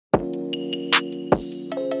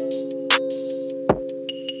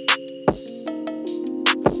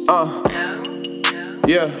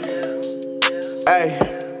Yeah. Hey.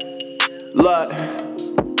 Look.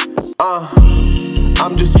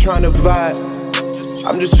 I'm just trying to vibe.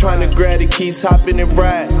 I'm just trying to grab the keys, hop in and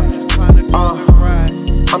ride.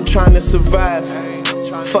 I'm trying to survive.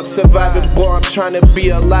 Fuck surviving, boy, I'm trying to be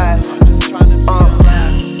alive.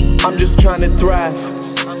 I'm just trying to thrive.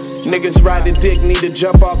 Niggas ride the dick, need to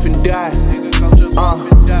jump off and die.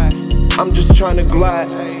 I'm just trying to glide.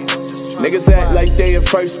 Niggas act like they at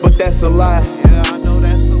first, but that's a lie.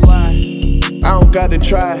 I don't gotta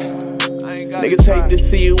try. Niggas hate to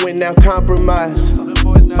see you in that compromise.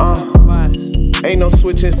 Ain't no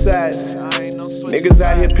switching sides. Niggas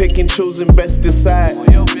out here picking, choosing, best decide.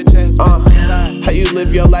 How you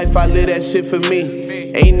live your life, I live that shit for me.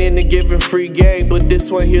 Ain't into giving free game, but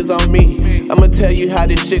this one here's on me. I'ma tell you how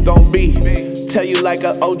this shit gon' be. Tell you like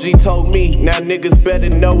a OG told me. Now niggas better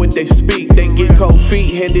know what they speak. They get cold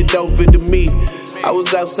feet handed over to me. I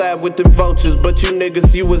was outside with the vultures, but you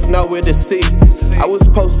niggas, you was nowhere to see. I was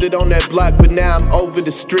posted on that block, but now I'm over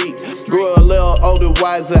the street. Grew a little older,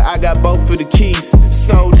 wiser, I got both of the keys.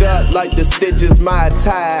 Sold up like the stitches, my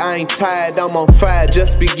attire. I ain't tired, I'm on fire.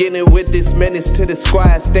 Just beginning with this menace to the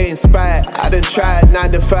squad, stay inspired. I done tried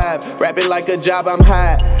 9 to 5, rapping like a job, I'm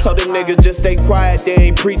high. Told them niggas just stay quiet, they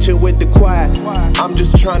ain't preaching with the choir. I'm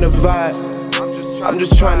just trying to vibe. I'm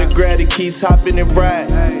just trying to grab the keys, hop in and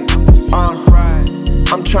ride.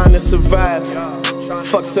 I'm trying to survive.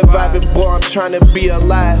 Fuck surviving, boy, I'm trying to be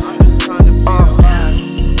alive.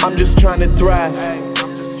 I'm just trying to thrive.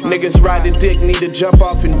 Niggas ride the dick, need to jump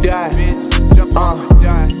off and die.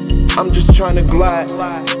 I'm just trying to glide.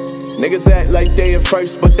 Niggas act like they at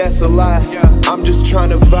first, but that's a lie. I'm just trying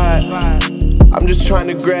to vibe. I'm just trying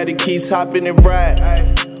to grab the keys, hop in and ride.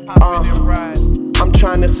 I'm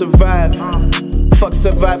trying to survive. Fuck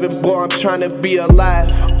surviving, boy, I'm trying to be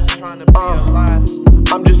alive.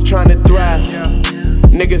 I'm just trying to thrive.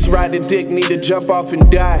 Niggas ride the dick, need to jump off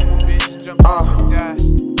and die.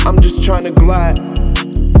 I'm just trying to glide.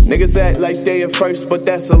 Niggas act like they at first, but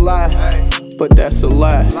that's a lie. But that's a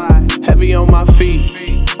lie. Heavy on my feet,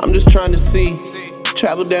 I'm just trying to see.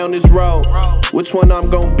 Travel down this road, which one I'm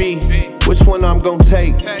gon' be, which one I'm gon'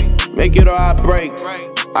 take. Make it or I break.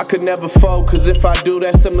 I could never fold, cause if I do,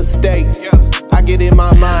 that's a mistake. I get in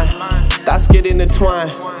my mind, thoughts get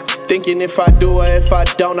intertwined. Thinking if I do or if I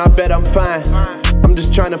don't, I bet I'm fine. I'm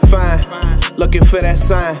just trying to find, looking for that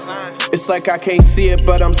sign. It's like I can't see it,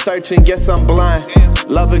 but I'm searching, guess I'm blind.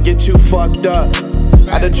 Love will get you fucked up.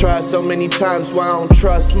 I done tried so many times where I don't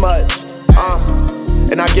trust much.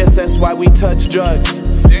 And I guess that's why we touch drugs.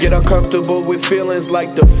 Get uncomfortable with feelings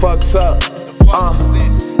like the fuck's up.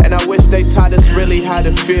 And I wish they taught us really how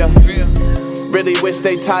to feel. Really wish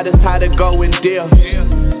they taught us how to go and deal.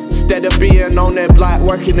 Instead of being on that block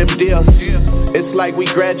working them deals. It's like we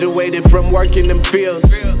graduated from working them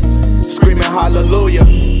fields. Screaming hallelujah.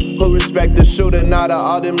 Who respect the shooter, not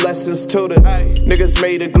all them lessons tutored. Niggas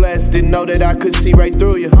made of glass, didn't know that I could see right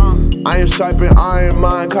through you. Iron sharpen iron,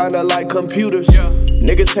 mind kinda like computers.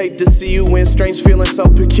 Niggas hate to see you in strange feelings so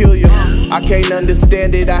peculiar. I can't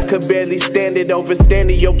understand it, I could barely stand it.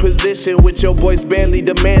 Overstanding your position with your voice barely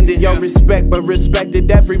demanding your respect, but respected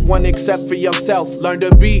everyone except for yourself. Learn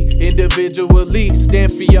to be individually,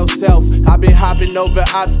 stand for yourself. I've been hopping over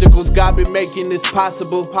obstacles, God been making this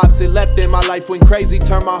possible. Pops it left in my life went crazy,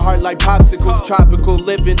 turned my heart like popsicles. Tropical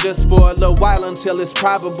living just for a little while until it's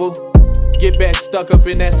probable. Get back stuck up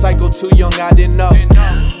in that cycle, too young, I didn't know.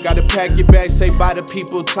 Gotta pack your bags, say bye to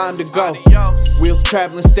people, time to go. Wheels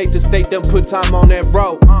traveling state to state, then put time on that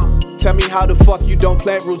road. Tell me how the fuck you don't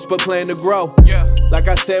plant roots but plan to grow. Like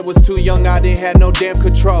I said, was too young, I didn't have no damn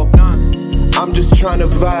control. I'm just trying to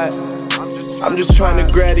vibe. I'm just trying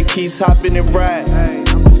to grab the keys, hop in and ride.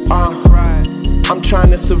 I'm trying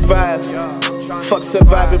to survive. Fuck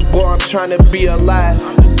surviving, boy, I'm trying to be alive.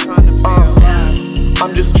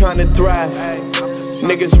 I'm just trying to thrive.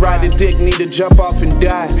 Niggas ride the dick, need to jump off and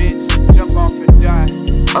die.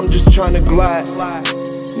 I'm just trying to glide.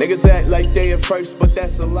 Niggas act like they at first, but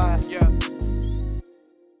that's a lie.